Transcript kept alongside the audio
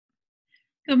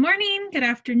Good morning, good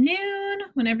afternoon,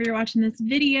 whenever you're watching this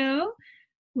video.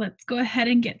 Let's go ahead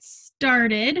and get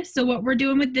started. So what we're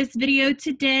doing with this video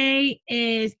today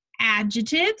is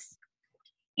adjectives.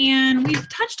 And we've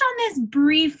touched on this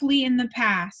briefly in the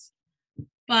past,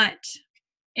 but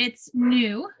it's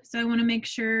new. So I want to make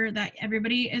sure that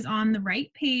everybody is on the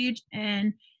right page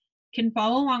and can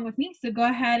follow along with me. So go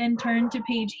ahead and turn to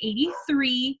page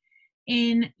 83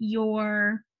 in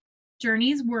your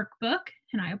Journey's workbook.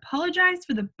 And I apologize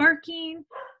for the barking.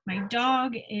 My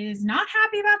dog is not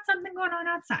happy about something going on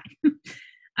outside.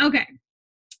 Okay,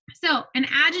 so an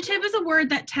adjective is a word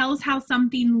that tells how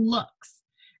something looks.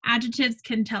 Adjectives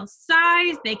can tell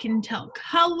size, they can tell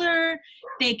color,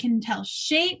 they can tell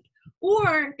shape,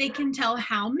 or they can tell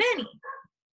how many.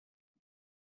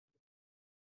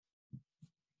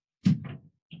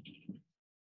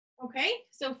 Okay,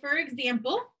 so for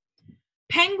example,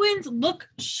 penguins look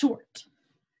short.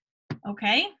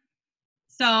 Okay,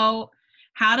 so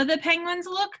how do the penguins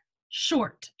look?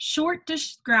 Short. Short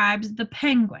describes the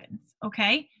penguins,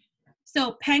 okay?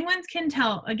 So penguins can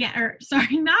tell, again, or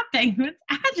sorry, not penguins,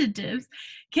 adjectives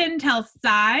can tell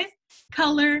size,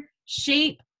 color,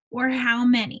 shape, or how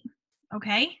many,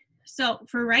 okay? So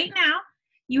for right now,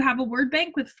 you have a word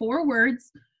bank with 4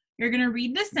 words. You're gonna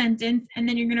read the sentence, and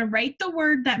then you're gonna write the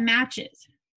word that matches.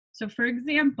 So for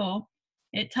example,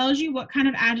 it tells you what kind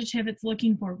of adjective it's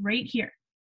looking for right here.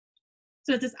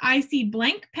 So it says, I see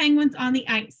blank penguins on the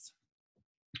ice.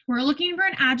 We're looking for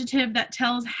an adjective that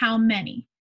tells how many.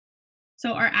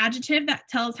 So our adjective that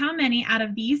tells how many out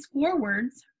of these 4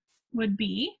 words would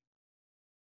be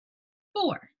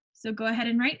 4. So go ahead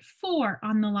and write 4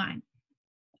 on the line.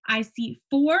 I see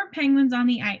 4 penguins on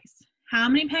the ice. How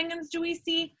many penguins do we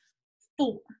see?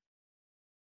 4.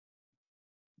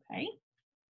 Okay.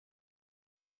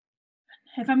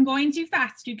 If I'm going too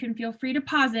fast, you can feel free to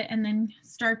pause it and then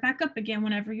start back up again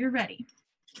whenever you're ready.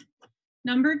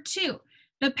 Number 2,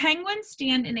 the penguins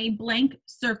stand in a blank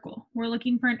circle. We're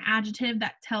looking for an adjective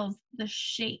that tells the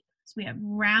shape. So we have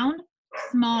round,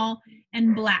 small,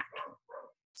 and black.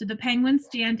 So the penguins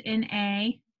stand in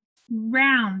a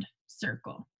round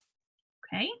circle.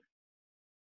 Okay.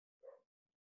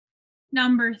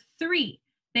 Number 3,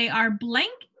 they are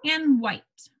blank and white.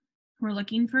 We're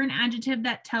looking for an adjective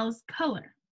that tells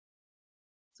color.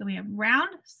 So we have round,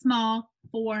 small,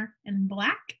 4, and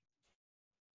black.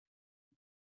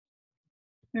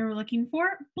 We're looking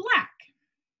for black.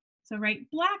 So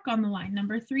write black on the line.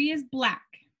 Number 3 is black.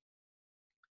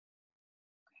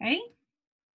 Okay.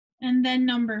 And then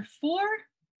number 4,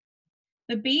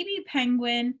 the baby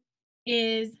penguin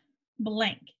is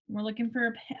blank. We're looking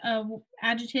for a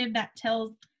adjective that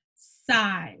tells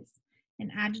size.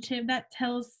 An adjective that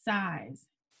tells size.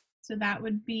 So that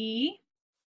would be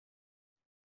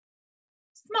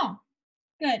small.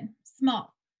 Good,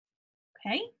 small.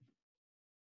 Okay.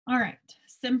 All right,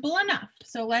 simple enough.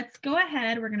 So let's go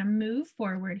ahead. We're going to move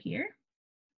forward here.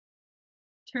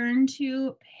 Turn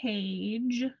to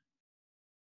page,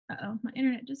 uh-oh, my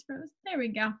internet just froze. There we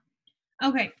go.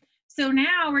 Okay, so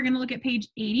now we're going to look at page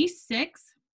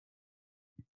 86.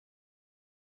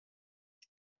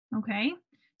 Okay,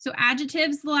 so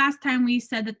adjectives, the last time we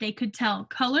said that they could tell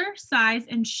color, size,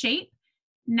 and shape.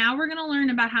 Now we're going to learn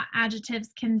about how adjectives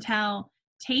can tell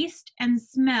taste and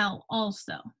smell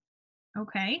also.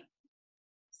 Okay,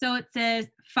 so it says,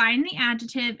 find the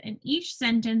adjective in each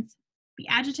sentence. The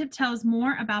adjective tells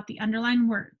more about the underlined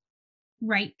word.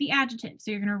 Write the adjective. So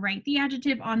you're going to write the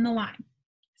adjective on the line.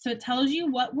 So it tells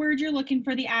you what word you're looking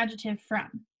for the adjective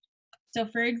from. So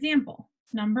for example,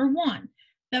 number 1,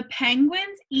 the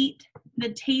penguins eat the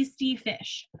tasty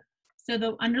fish. So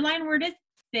the underlined word is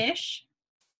fish.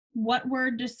 What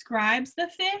word describes the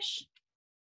fish?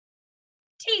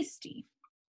 Tasty.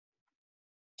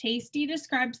 Tasty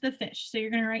describes the fish. So you're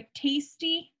going to write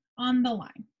tasty on the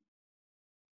line.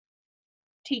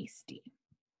 Tasty.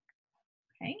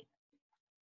 Okay.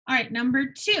 All right, number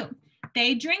 2,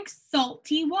 they drink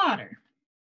salty water.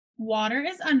 Water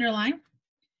is underlined.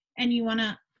 And you want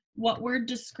to, what word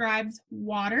describes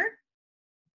water?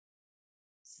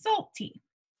 Salty.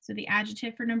 So the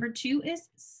adjective for number 2 is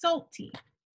salty.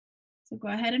 So go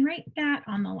ahead and write that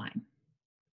on the line.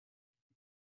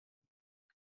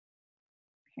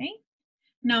 Okay.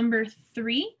 Number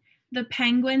 3, the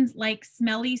penguins like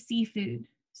smelly seafood.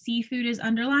 Seafood is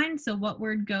underlined, so what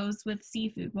word goes with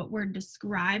seafood? What word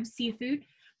describes seafood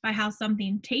by how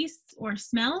something tastes or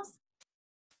smells?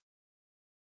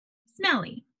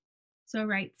 Smelly. So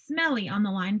write smelly on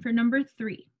the line for number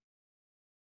 3.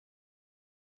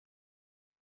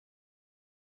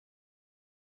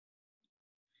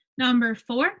 Number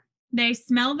 4, they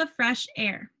smell the fresh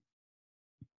air.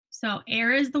 So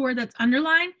air is the word that's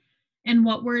underlined, and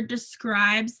what word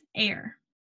describes air?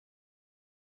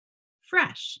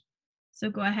 Fresh.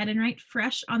 So go ahead and write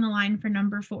fresh on the line for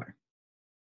number 4.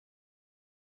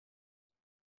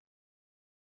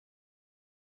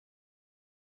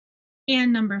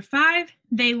 And number 5,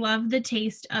 they love the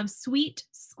taste of sweet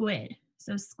squid.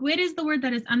 So squid is the word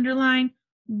that is underlined.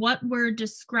 What word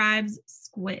describes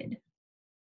squid?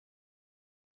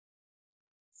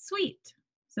 Sweet.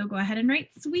 So go ahead and write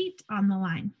sweet on the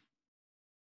line.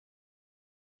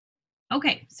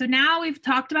 Okay, so now we've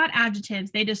talked about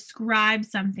adjectives. They describe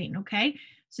something, okay?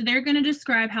 So they're going to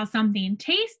describe how something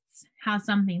tastes, how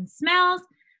something smells,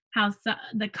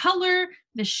 the color,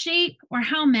 the shape, or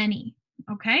how many,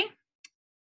 okay?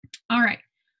 All right,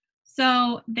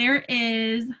 so there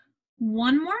is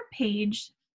one more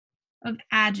page of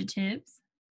adjectives,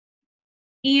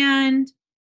 and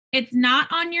it's not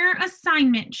on your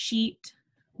assignment sheet,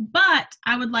 but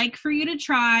I would like for you to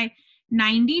try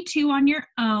 92 on your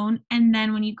own, and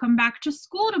then when you come back to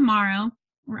school tomorrow,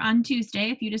 or on Tuesday,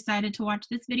 if you decided to watch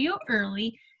this video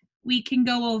early, we can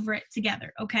go over it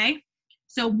together, okay?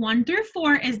 So 1 through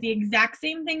 4 is the exact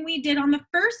same thing we did on the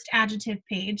first adjective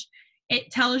page. It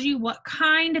tells you what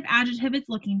kind of adjective it's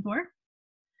looking for.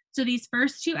 So these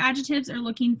first 2 adjectives are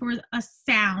looking for a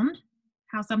sound,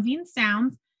 how something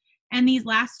sounds, and these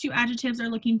last 2 adjectives are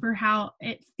looking for how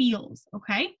it feels,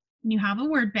 okay? And you have a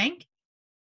word bank.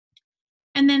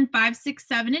 And then 5, 6,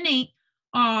 7, and 8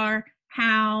 are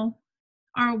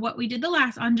what we did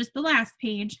on just the last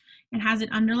page. It has an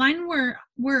underlined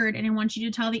word, and I want you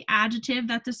to tell the adjective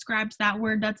that describes that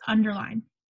word that's underlined,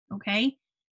 okay?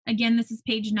 Again, this is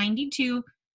page 92.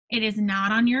 It is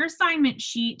not on your assignment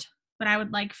sheet, but I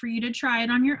would like for you to try it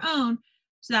on your own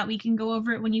so that we can go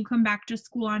over it when you come back to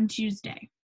school on Tuesday,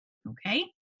 okay?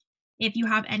 If you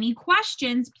have any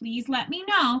questions, please let me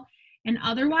know. And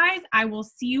otherwise, I will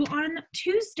see you on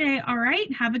Tuesday, all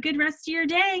right? Have a good rest of your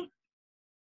day.